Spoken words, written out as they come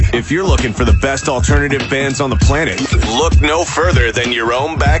If you're looking for the best alternative bands on the planet, look no further than your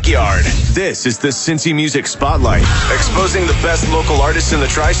own backyard. This is the Cincy Music Spotlight, exposing the best local artists in the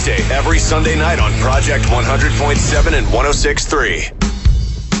tri-state every Sunday night on Project 100.7 and 106.3.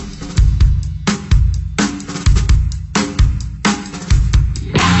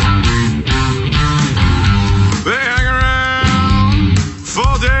 They hang around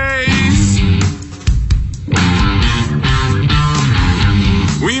for days.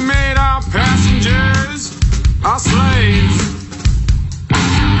 We made our passengers our slaves.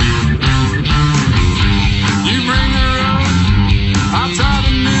 You bring the road, I'll tie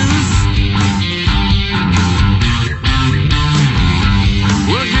the noose.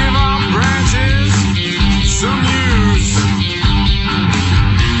 We'll give our branches some use.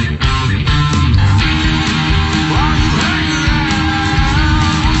 While you hang around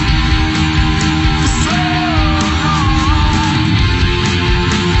so long,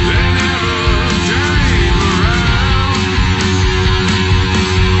 they never came around.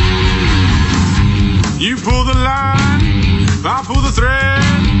 You pull the line, I pull the thread.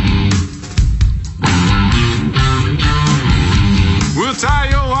 We'll tie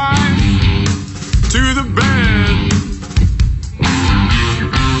your wife to the bed.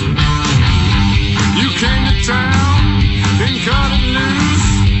 You came to town and cut it loose.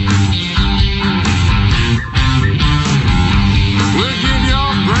 We'll give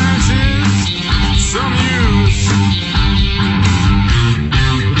your branches some use.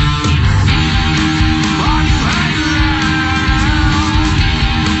 While you hang around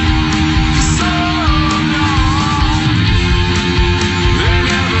so long, they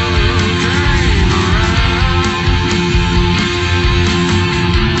never came around.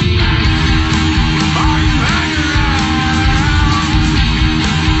 While you hang around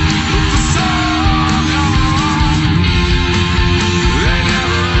for so long, they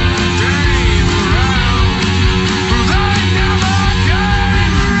never came around. They never came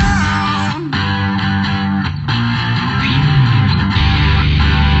around.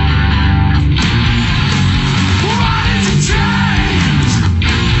 Why did you change?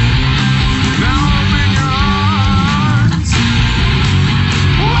 Now open your hearts.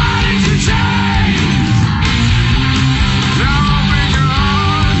 Why did you change? Now open your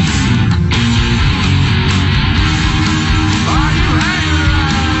hearts. Are you hanging around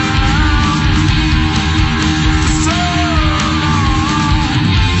so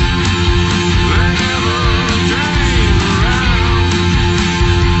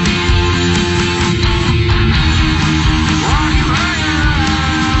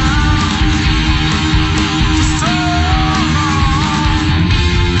long?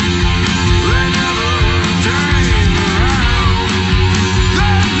 They never came around. Are you hanging around so long?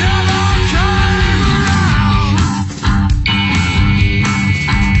 They never came around.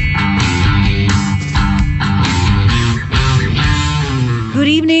 They never came around. Good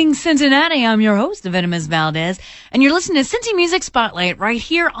evening, Cincinnati. I'm your host, Venomous Valdez, and you're listening to Cincy Music Spotlight right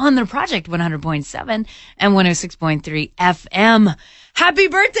here on the Project 100.7 and 106.3 FM. Happy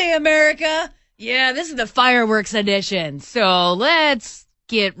birthday, America! Yeah, this is the fireworks edition, so let's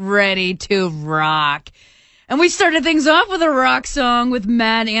get ready to rock. And we started things off with a rock song with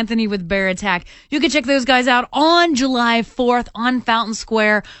Mad Anthony with Bear Attack. You can check those guys out on July 4th on Fountain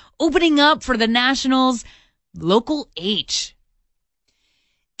Square, opening up for the Nationals Local H.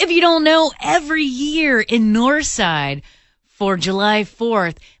 If you don't know, every year in Northside for July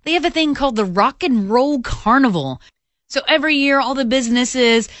 4th, they have a thing called the Rock and Roll Carnival. So every year, all the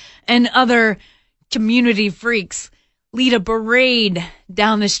businesses and other community freaks lead a parade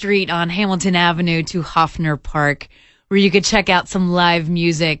down the street on Hamilton Avenue to Hoffner Park, where you could check out some live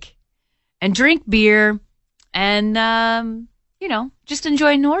music and drink beer and, just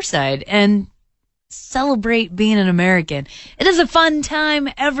enjoy Northside and celebrate being an American. It is a fun time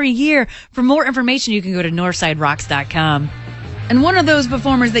every year. For more information, you can go to northsiderocks.com. And one of those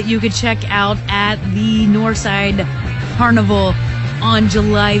performers that you could check out at the Northside Carnival on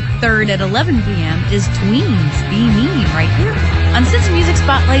July 3rd at 11 p.m. is Tweens Be Mean right here on Cincy Music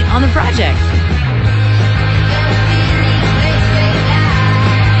Spotlight on the Project. I want you to be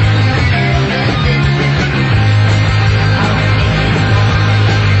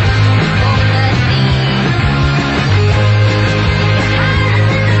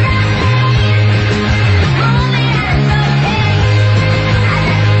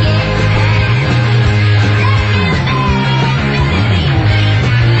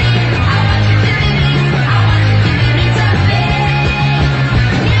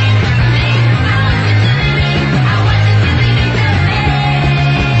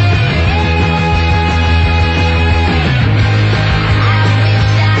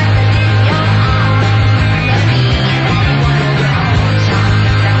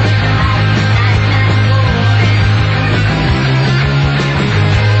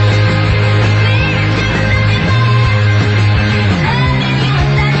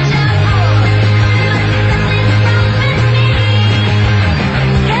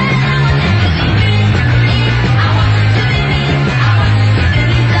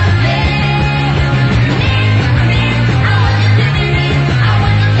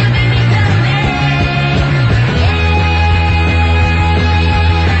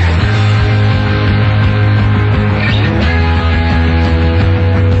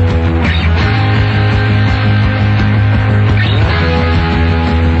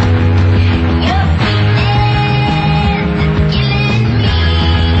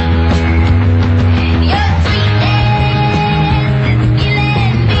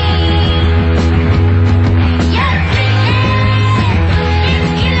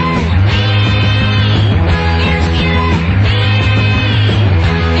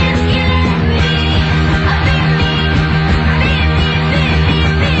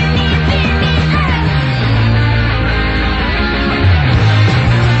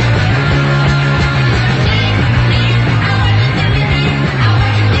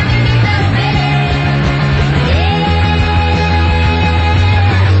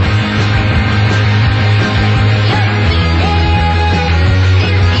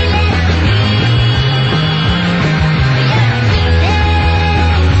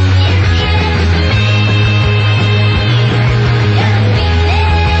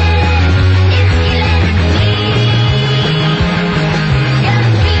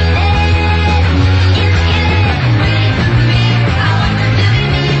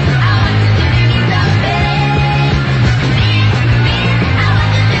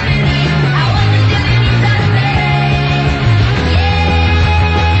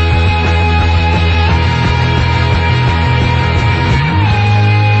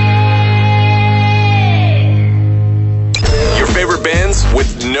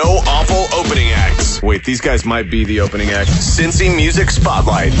wait. These guys might be the opening act. Cincy Music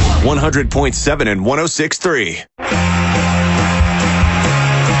Spotlight, 100.7 and 106.3.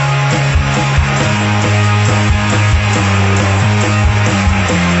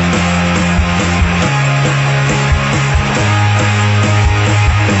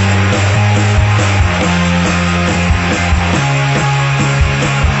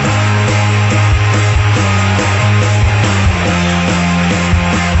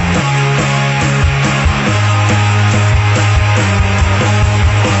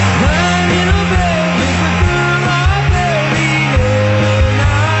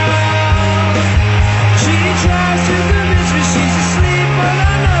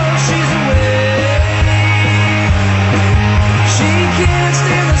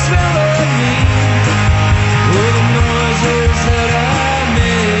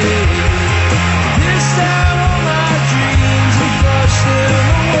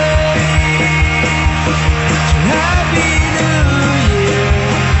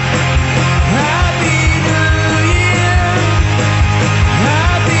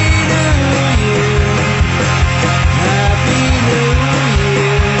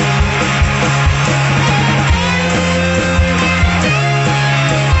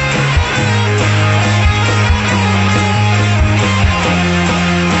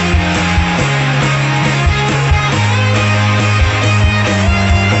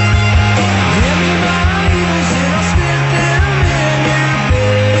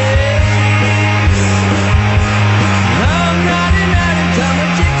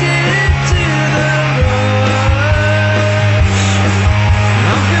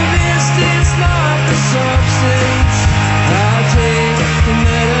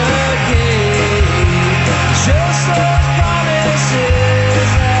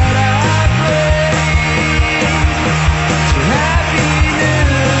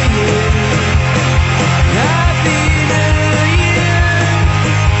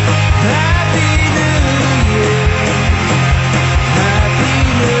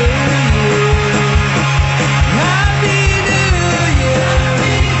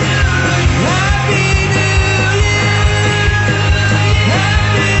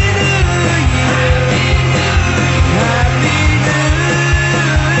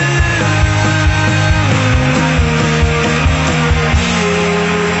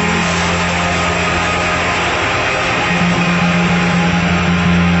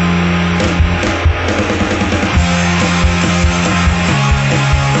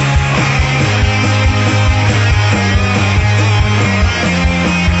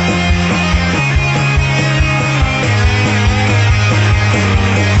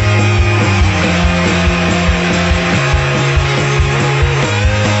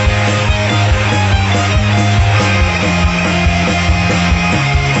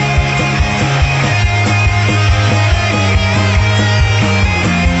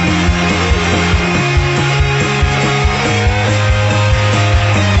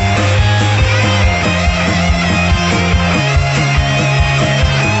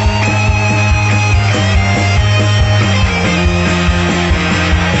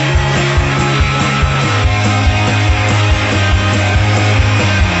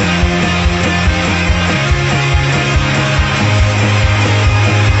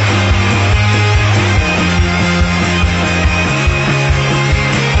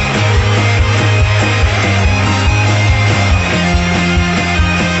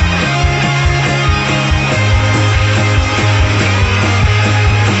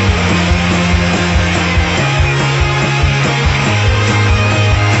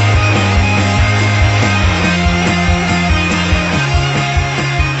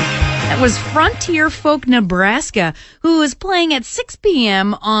 Was Frontier Folk Nebraska, who is playing at 6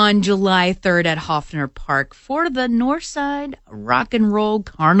 p.m. on July 3rd at Hoffner Park for the Northside Rock and Roll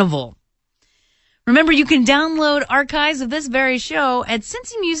Carnival. Remember, you can download archives of this very show at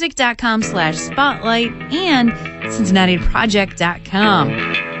cincymusic.com/spotlight and cincinnatiproject.com.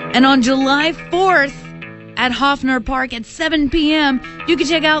 And on July 4th at Hoffner Park at 7 p.m., you can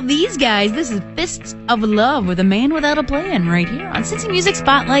check out these guys. This is Fists of Love with A Man Without a Plan right here on Cincy Music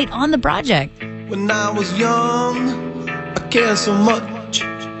Spotlight on The Project. When I was young, I cared so much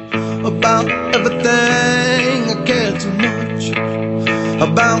about everything. I cared too much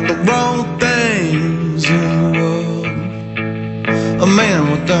about the wrong things in the world. A man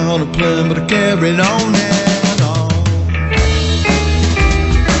without a plan, but I carried on and on.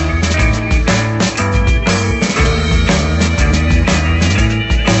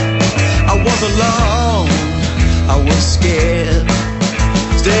 I was alone, I was scared.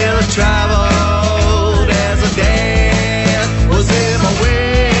 Still I traveled as a dad. Was it my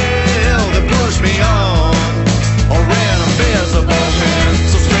will that pushed me on?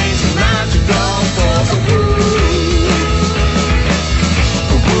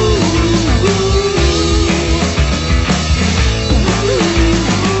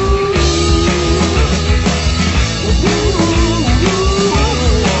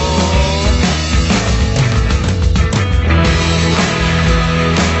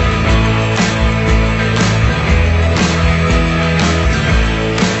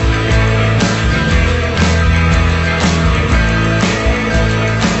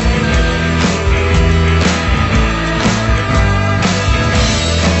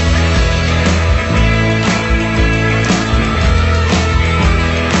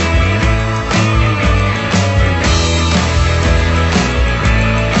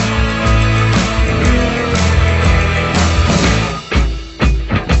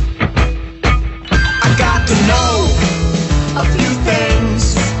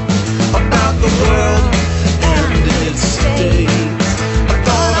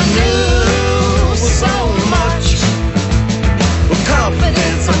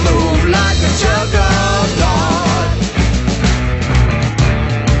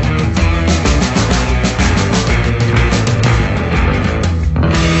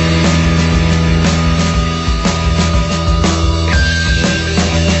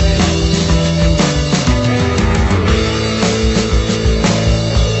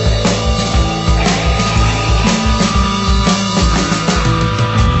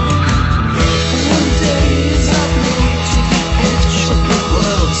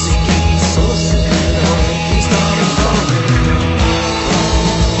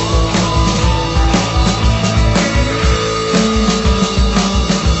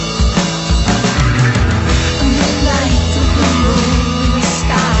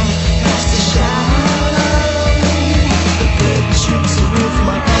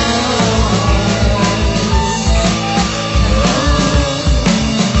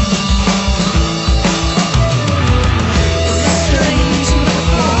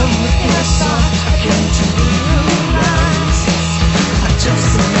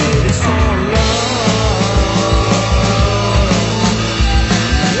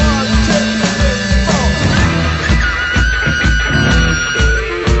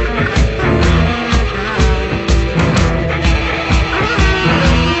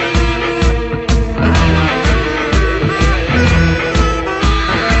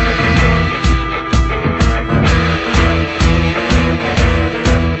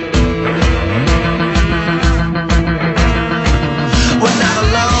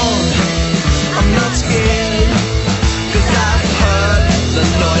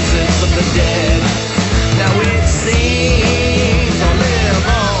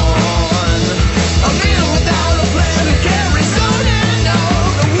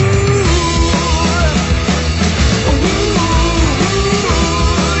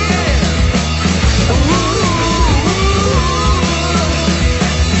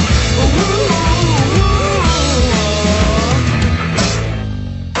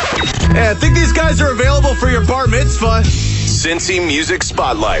 guys are available for your bar mitzvah. Cincy Music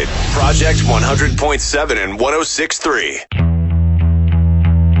Spotlight, Project 100.7 and 106.3.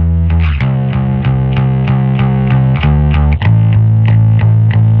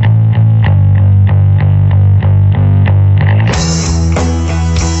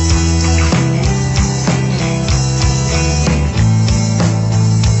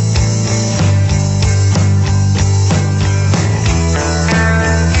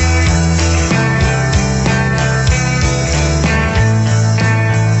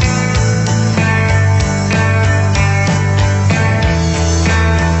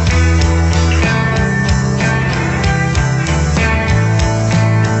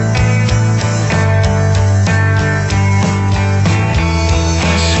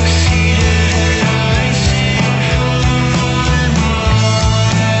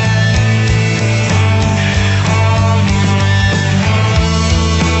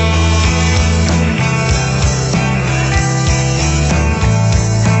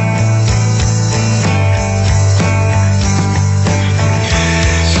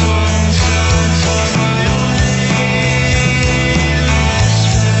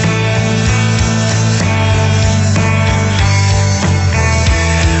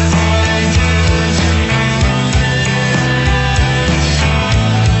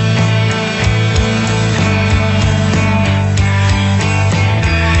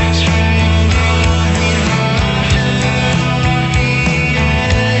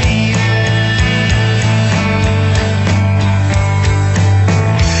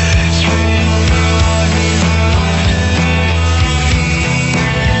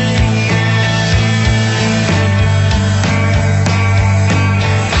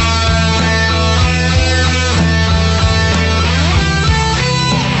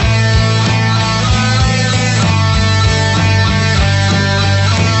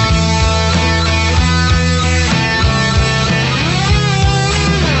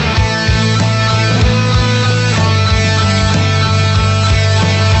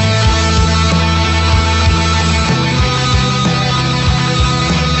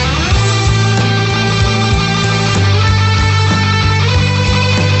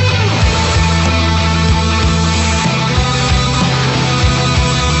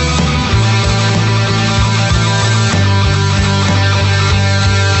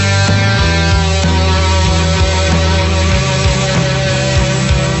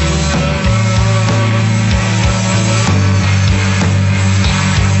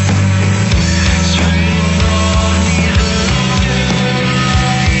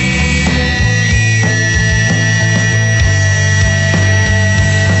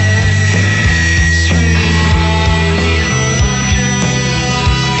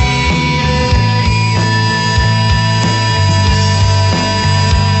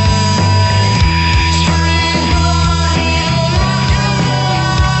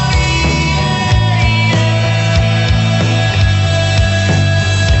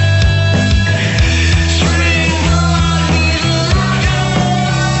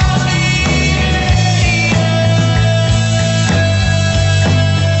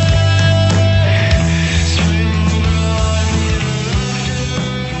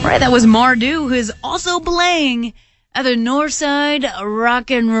 That was Mardu, who is also playing at the Northside Rock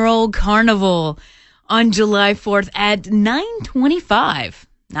and Roll Carnival on July 4th at 9:25.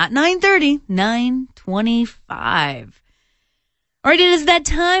 Not 9:30, 9:25. All right, it is that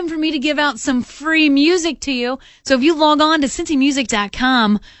time for me to give out some free music to you. So if you log on to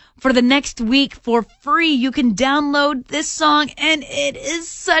cincymusic.com for the next week for free, you can download this song, and it is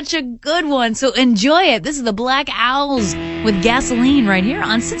such a good one. So enjoy it. This is the Black Owls with Gasoline right here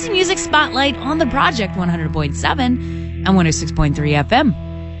on Cincy Music Spotlight on the Project 100.7 and 106.3 FM.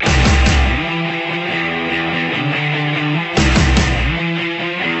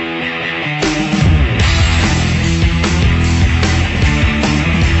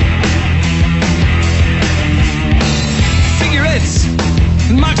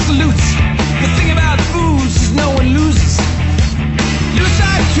 Mock salutes. The thing about booze is no one loses.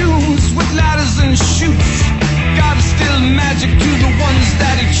 Lucid tunes with ladders and chutes. God is still magic to the ones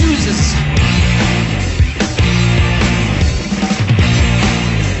that he chooses.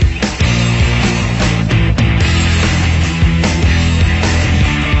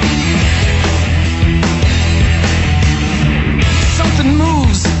 Something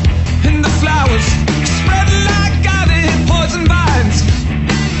moves in the flowers, spread like garden poison vines.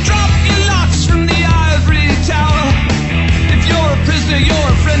 From the ivory tower. If you're a prisoner, you're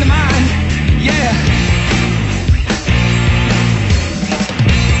a friend of mine. Yeah.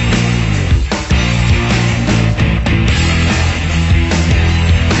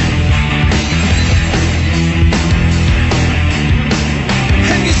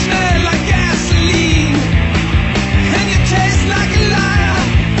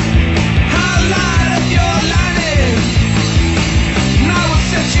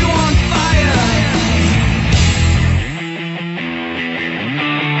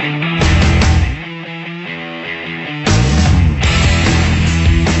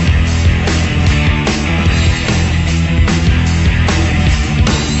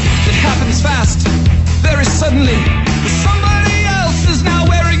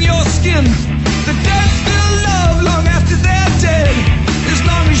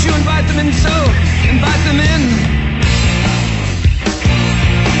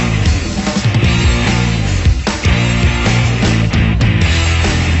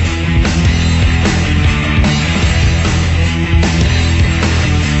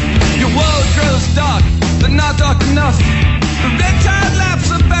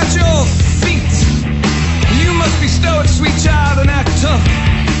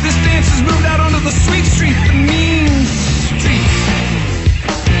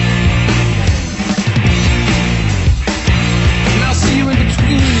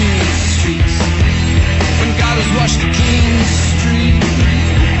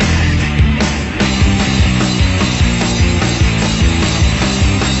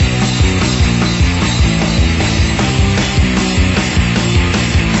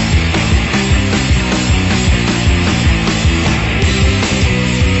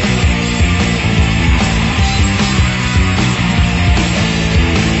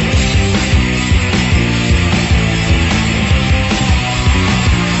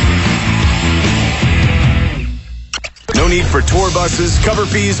 tour buses, cover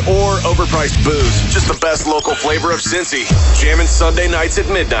fees, or overpriced booze. Just the best local flavor of Cincy. Jamming Sunday nights at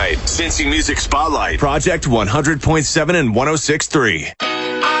midnight. Cincy Music Spotlight. Project 100.7 and 106.3.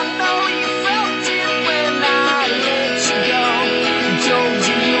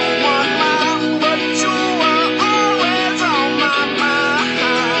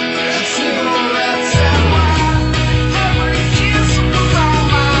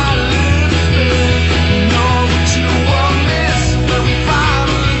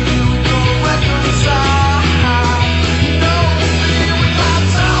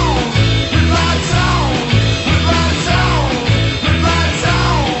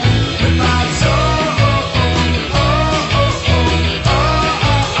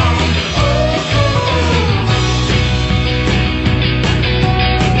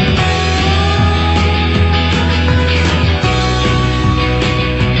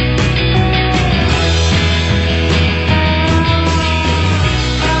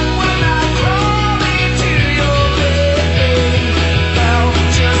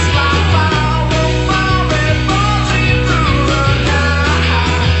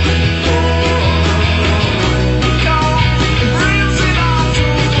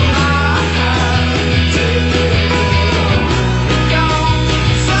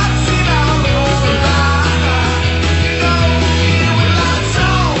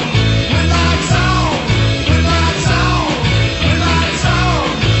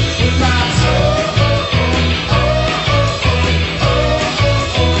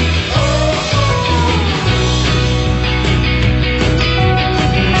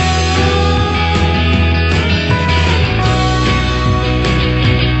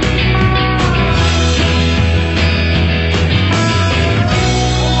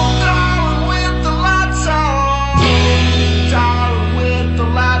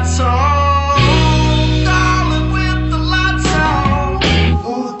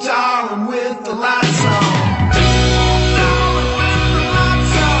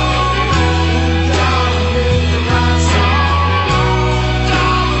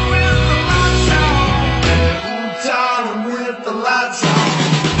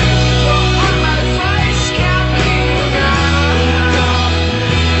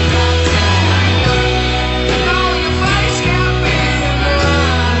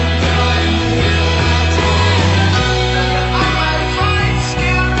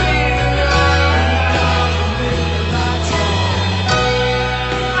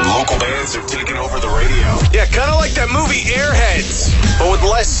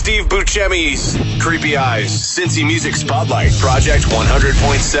 Steve Buscemi's creepy eyes. Cincy Music Spotlight. Project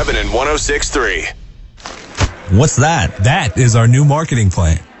 100.7 and 106.3. What's that? That is our new marketing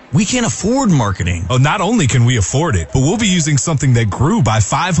plan. We can't afford marketing. Oh, not only can we afford it, but we'll be using something that grew by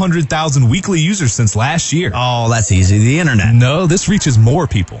 500,000 weekly users since last year. Oh, that's easy. The internet. No, this reaches more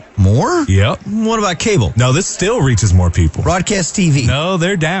people. More? Yep. What about cable? No, this still reaches more people. Broadcast TV? No,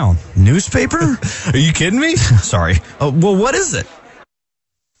 they're down. Newspaper? Are you kidding me? Sorry. Well, what is it?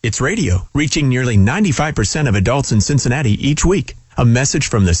 It's radio, reaching nearly 95% of adults in Cincinnati each week. A message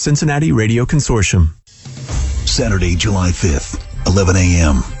from the Cincinnati Radio Consortium. Saturday, July 5th, 11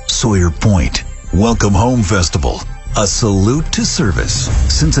 a.m., Sawyer Point. Welcome Home Festival. A salute to service.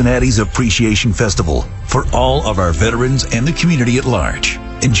 Cincinnati's Appreciation Festival for all of our veterans and the community at large.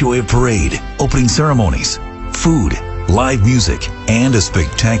 Enjoy a parade, opening ceremonies, food, live music, and a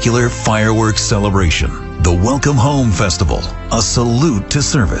spectacular fireworks celebration. The Welcome Home Festival, a salute to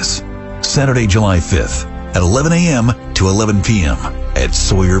service. Saturday, July 5th at 11 a.m. to 11 p.m. at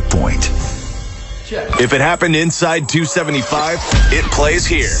Sawyer Point. If it happened inside 275, it plays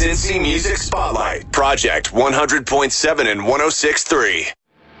here. Cincy Music Spotlight. Project 100.7 and 106.3.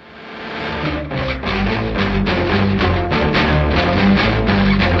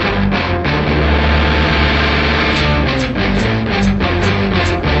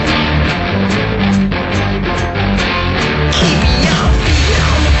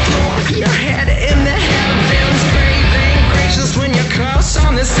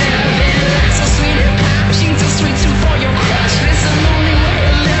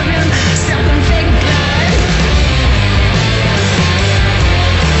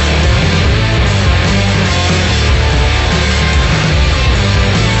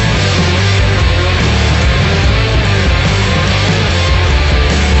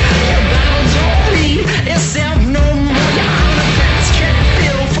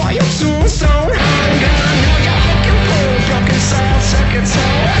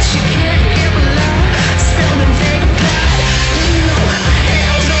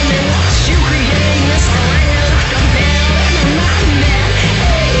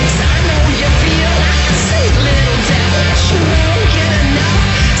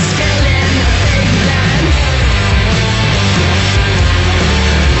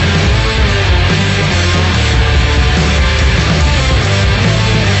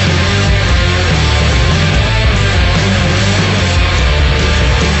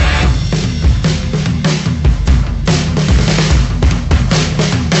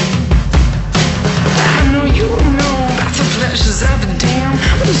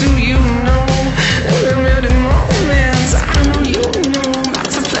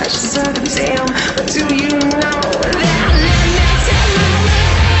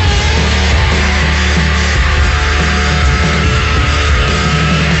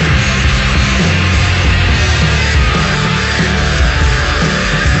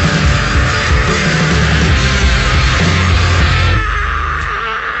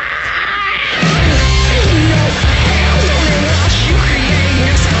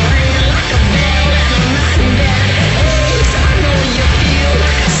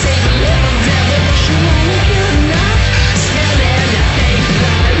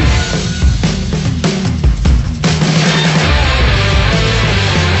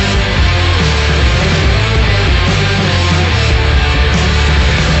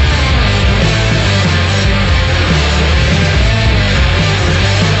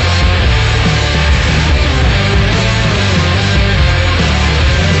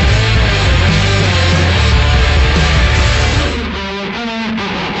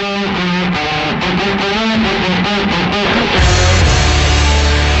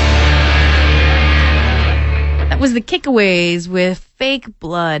 was the Kickaways with Fake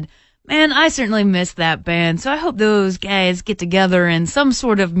Blood. Man, I certainly missed that band, so I hope those guys get together in some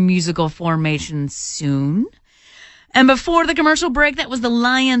sort of musical formation soon. And before the commercial break, that was the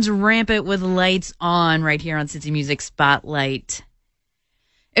Lions Rampant with Lights On right here on Cincy Music Spotlight.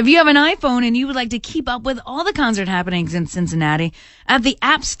 If you have an iPhone and you would like to keep up with all the concert happenings in Cincinnati, at the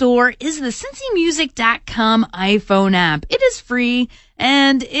App Store is the cincymusic.com iPhone app. It is free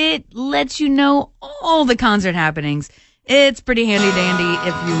and it lets you know all the concert happenings. It's pretty handy dandy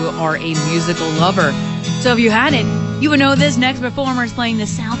if you are a musical lover. So if you had it, you would know this next performer is playing the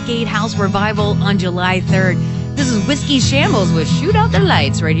Southgate House Revival on July 3rd. This is Whiskey Shambles with Shoot Out the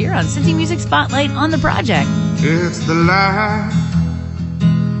Lights right here on Cincy Music Spotlight on the Project. It's the light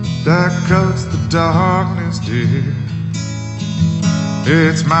that cuts the darkness, dear.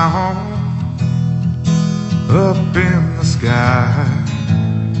 It's my home up in the sky.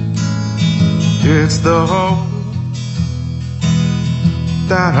 It's the hope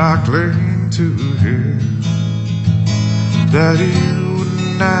that I cling to here, that you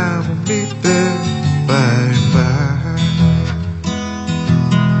and I will meet there by and by.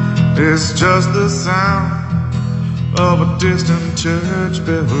 It's just the sound of a distant church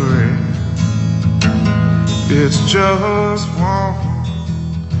bell ring. It's just one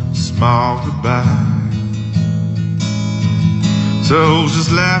small goodbye. So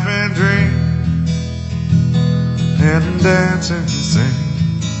just laugh and drink and dance and sing,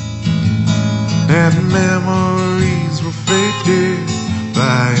 and memories will fade dear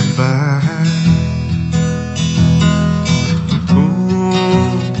by and by.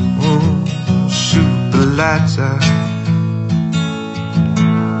 Ooh, ooh, shoot the lights out.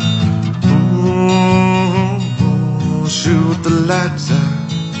 Ooh, shoot the lights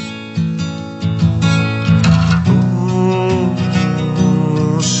out.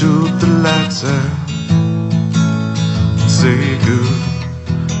 Ooh, shoot the lights out. Say good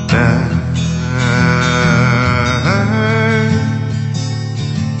night.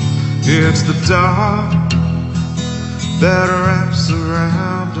 It's the dark that wraps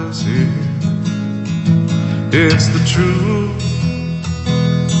around us here. It's the truth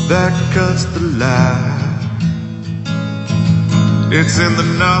that cuts the lie. It's in the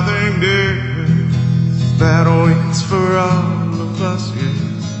nothingness that waits for all of us,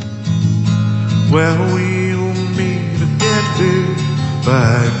 yes, where we will meet again, dear,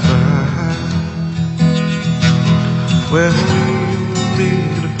 by and by. Where we will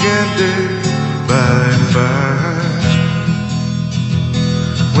meet again, dear, by and by.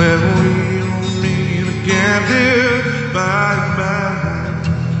 Where we will meet again, dear, by and by.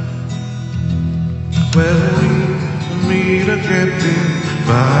 Where we will meet again, dear,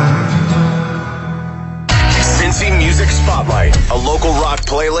 by and by. Cincy Music Spotlight, a local rock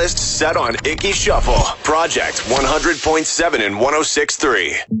playlist set on Icky Shuffle. Project 100.7 and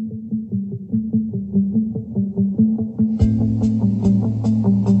 106.3.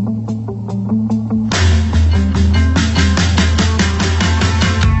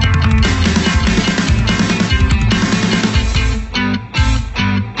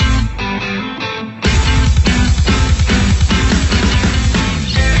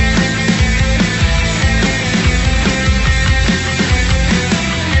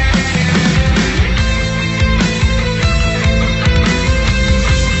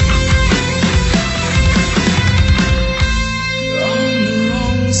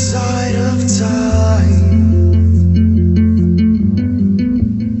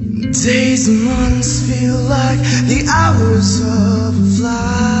 Days and months feel like the hours of a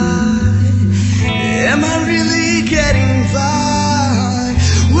flight. Am I really getting by?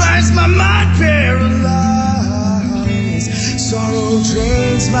 Why is my mind paralyzed? Sorrow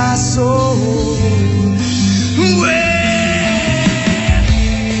drains my soul.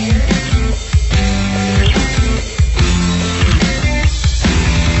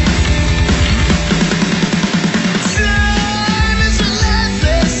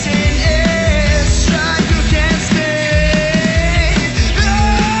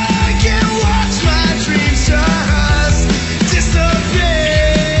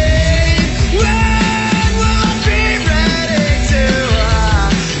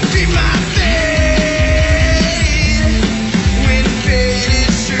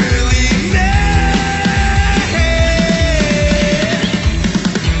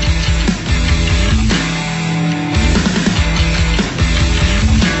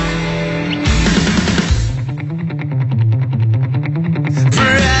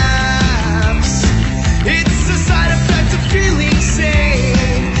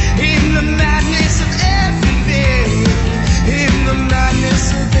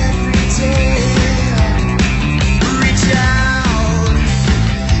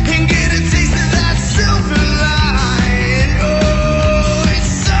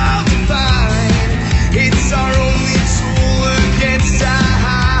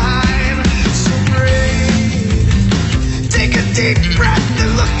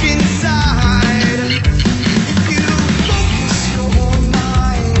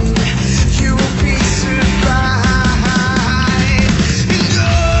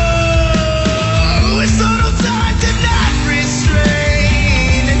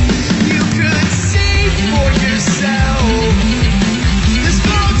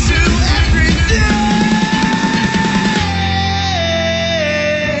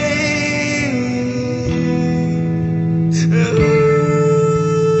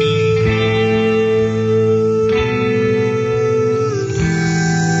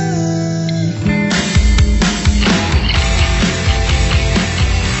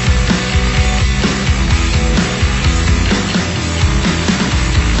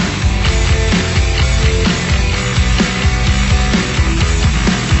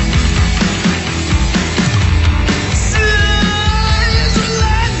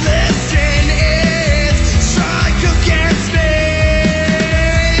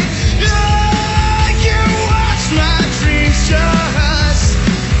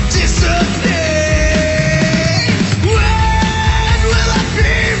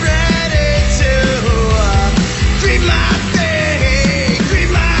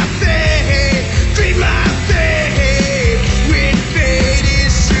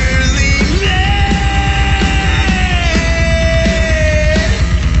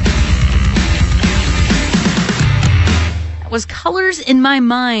 in My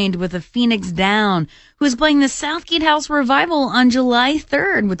Mind with the Phoenix Down, who is playing the Southgate House Revival on July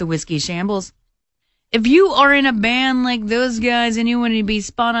 3rd with the Whiskey Shambles. If you are in a band like those guys and you want to be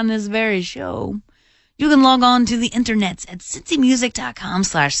spot on this very show, you can log on to the internets at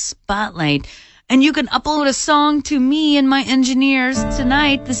cincymusic.com/spotlight, and you can upload a song to me and my engineers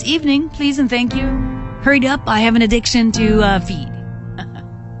tonight, this evening, please and thank you. Hurried up, I have an addiction to feed.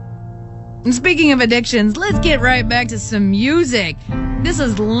 And speaking of addictions, let's get right back to some music. This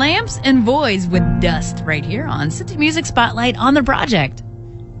is Lamps and Voids with Dust right here on Cincy Music Spotlight on the Project.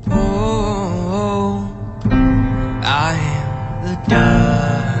 Oh, I am the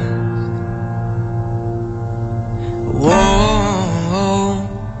dust. Whoa,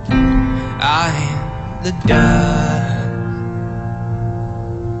 I am the dust.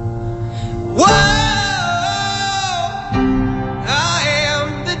 Whoa, I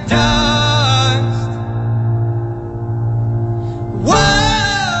am the dust. Whoa,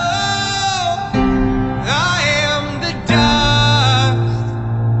 I am the dust.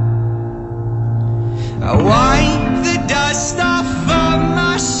 I wipe the dust off of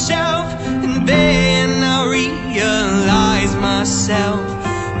myself, and then I realize myself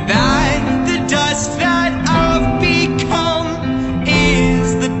that the dust that I've become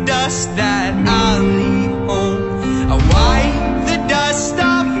is the dust that I leave home. I wipe the dust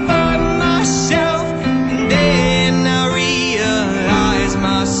off of myself, and then I realize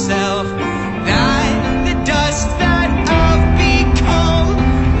myself that the dust that I've become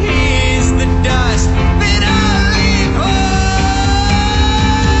is the dust that I leave home.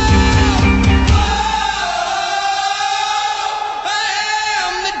 I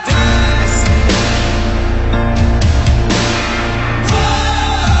am the dust.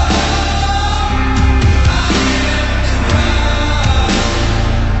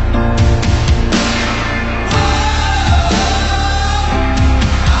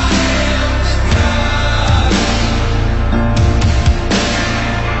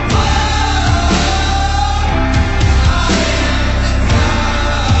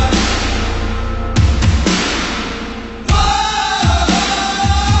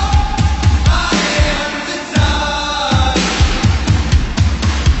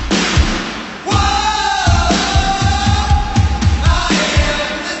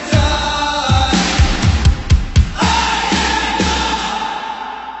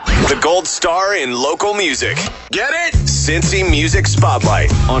 The gold star in local music. Get it? Cincy Music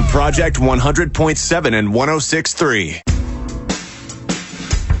Spotlight on Project 100.7 and 106.3.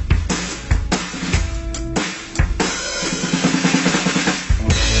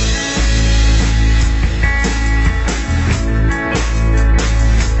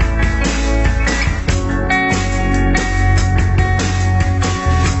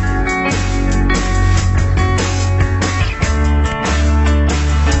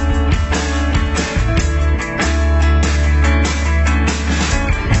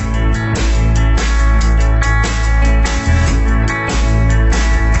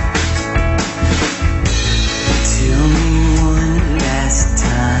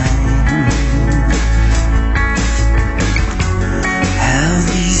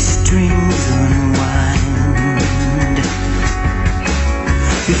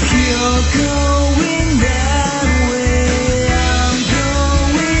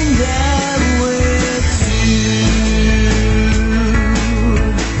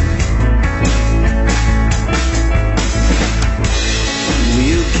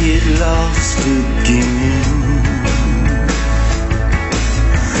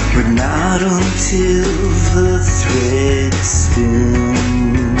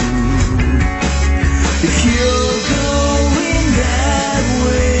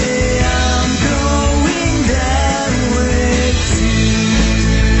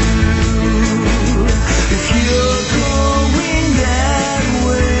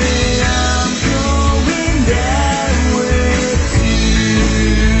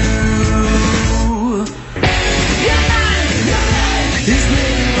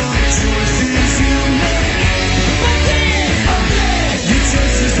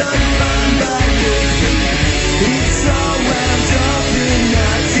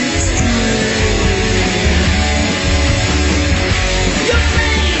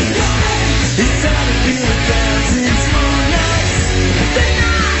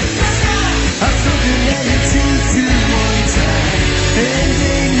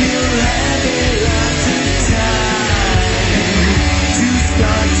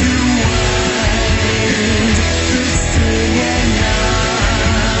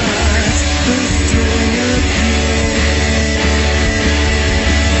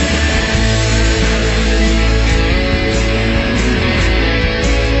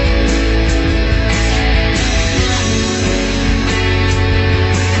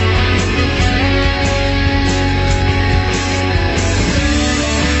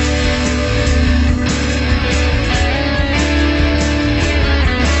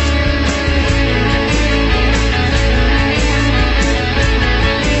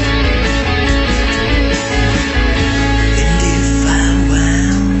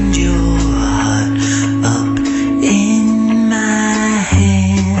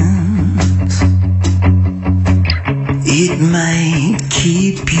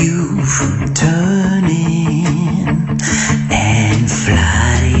 keep you from turning and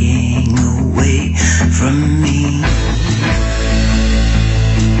flying away from me.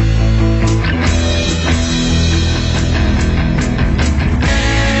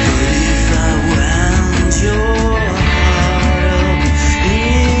 But if I wound your heart up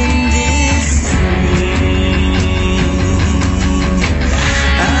in this string,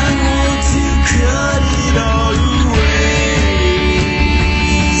 I want to cut it all away,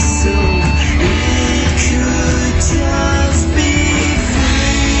 so it could just be free.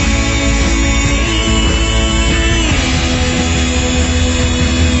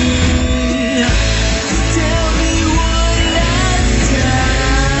 Tell me one last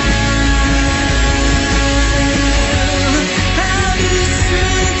time, how does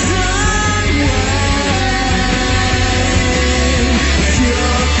strength unwind? If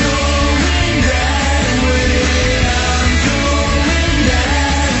you're going that way, I'm going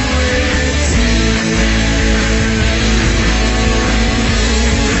that way too.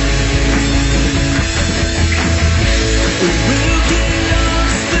 We'll get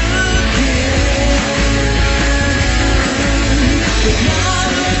lost again, but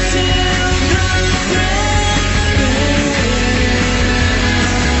not until the thread bends.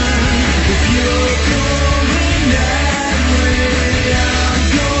 If you're going that way, I'm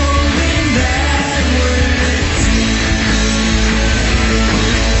going that way too.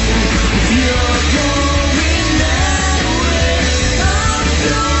 If you're going that way, I'm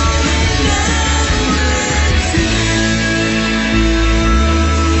going that way too.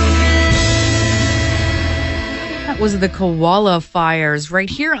 That was the Koala Fires right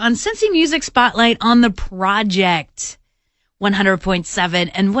here on Cincy Music Spotlight on the Project.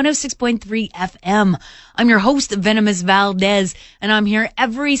 100.7 and 106.3 FM. I'm your host, Venomous Valdez, and I'm here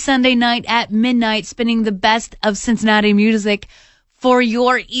every Sunday night at midnight spinning the best of Cincinnati music for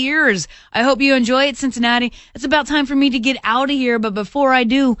your ears. I hope you enjoy it, Cincinnati. It's about time for me to get out of here, but before I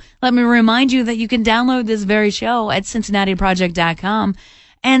do, let me remind you that you can download this very show at CincinnatiProject.com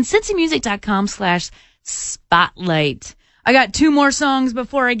and CincyMusic.com/spotlight. I got 2 more songs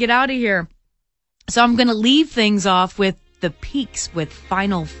before I get out of here. So I'm going to leave things off with The Peaks with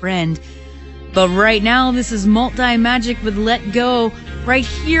Final Friend. But right now, this is Multi Magic with Let Go right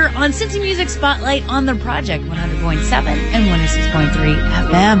here on Cincy Music Spotlight on the Project 100.7 and 106.3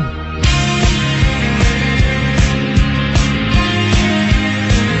 FM.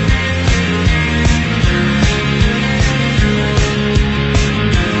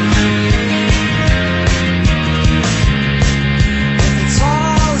 It's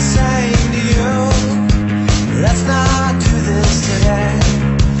all the same to you. Let's not do this today.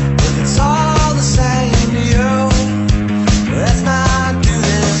 If it's all the same to you, let's not do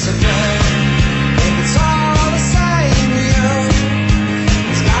this again. If it's all the same to you,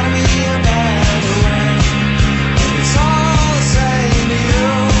 it's gotta be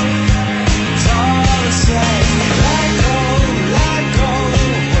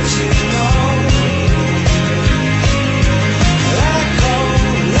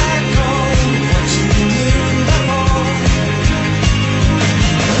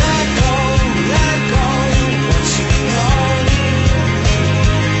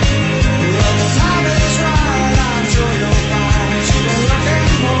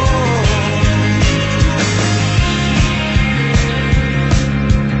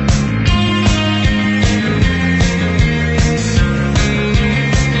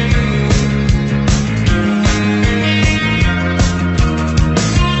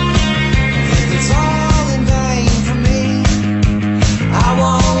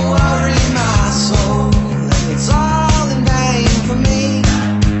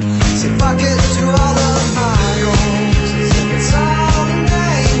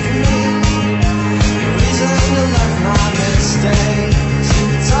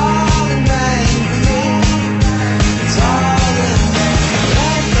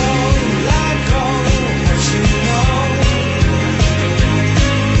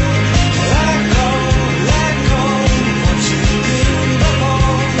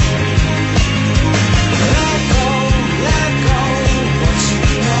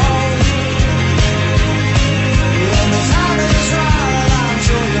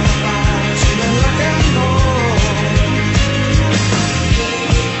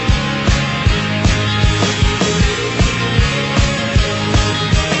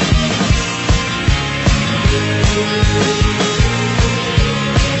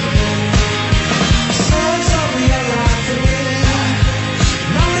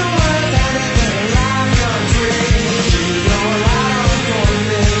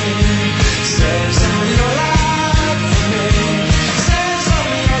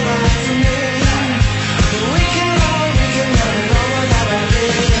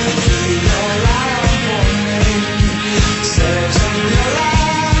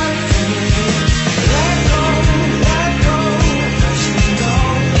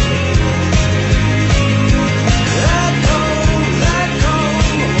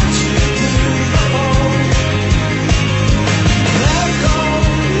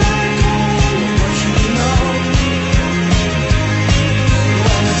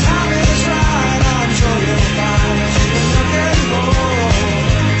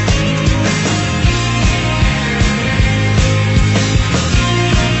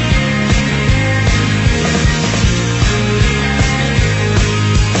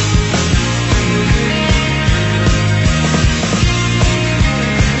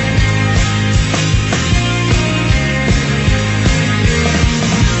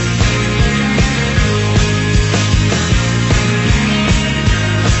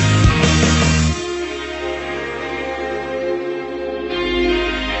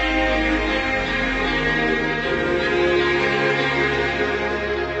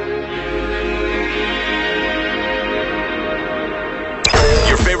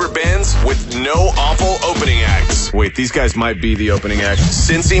with no awful opening acts. Wait, these guys might be the opening act.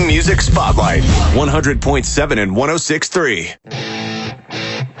 Cincy Music Spotlight, 100.7 and 106.3.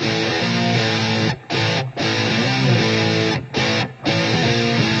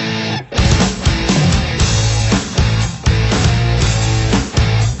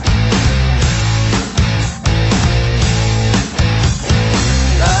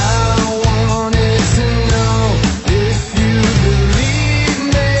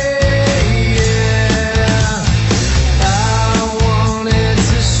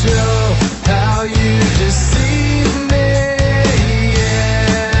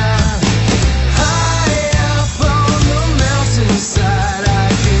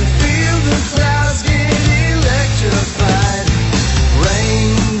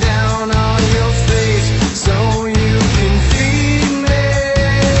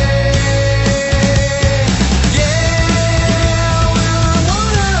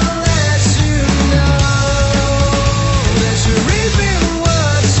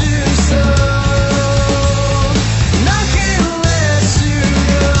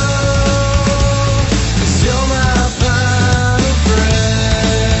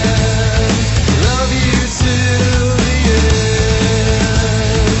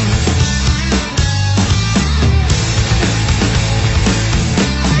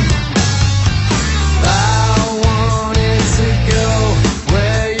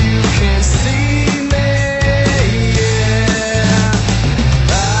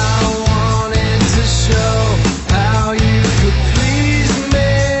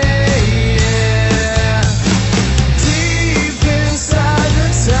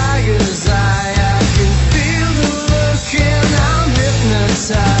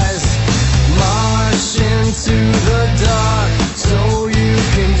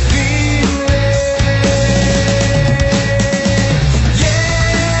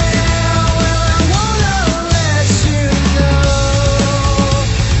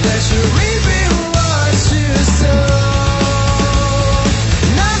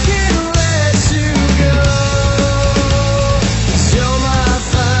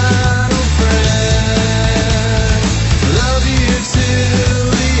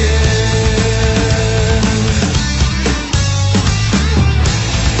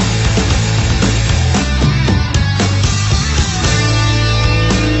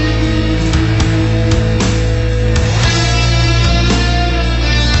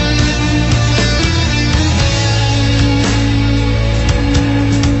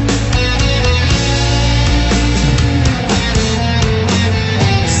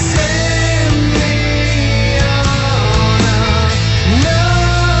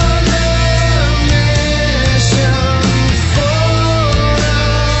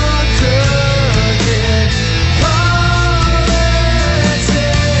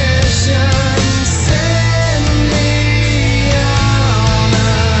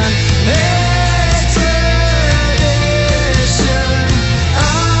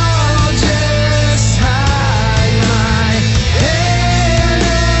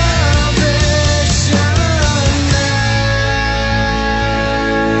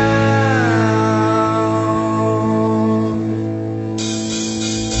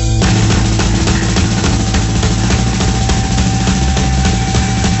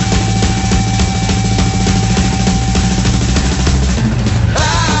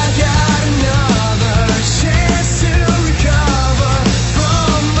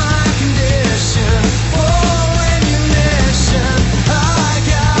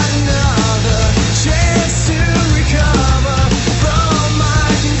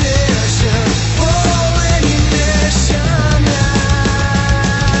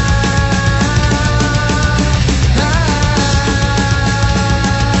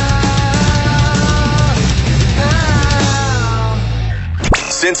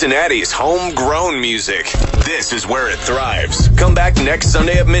 Cincinnati's homegrown music. This is where it thrives. Come back next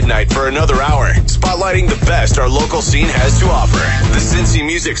Sunday at midnight for another hour, spotlighting the best our local scene has to offer. The Cincy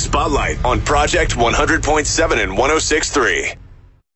Music Spotlight on Project 100.7 and 106.3.